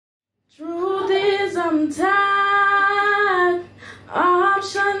I'm tired,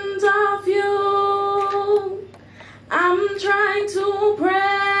 options of you. I'm trying to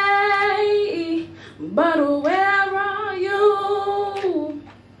pray, but where are you?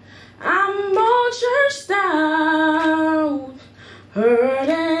 I'm all churched out, hurt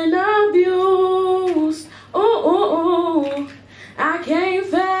and abused. Oh, I can't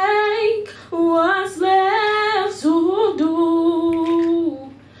fake what's left to do.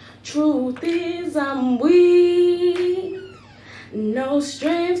 Truth is I'm weak, no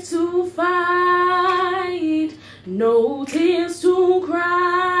strength to fight, no tears to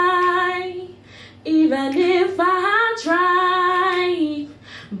cry, even if I try.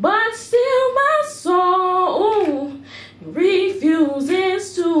 But still my soul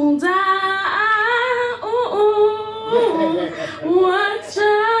refuses to die. What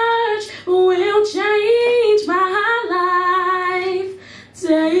church will change my life?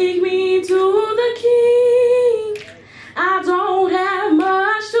 Take me to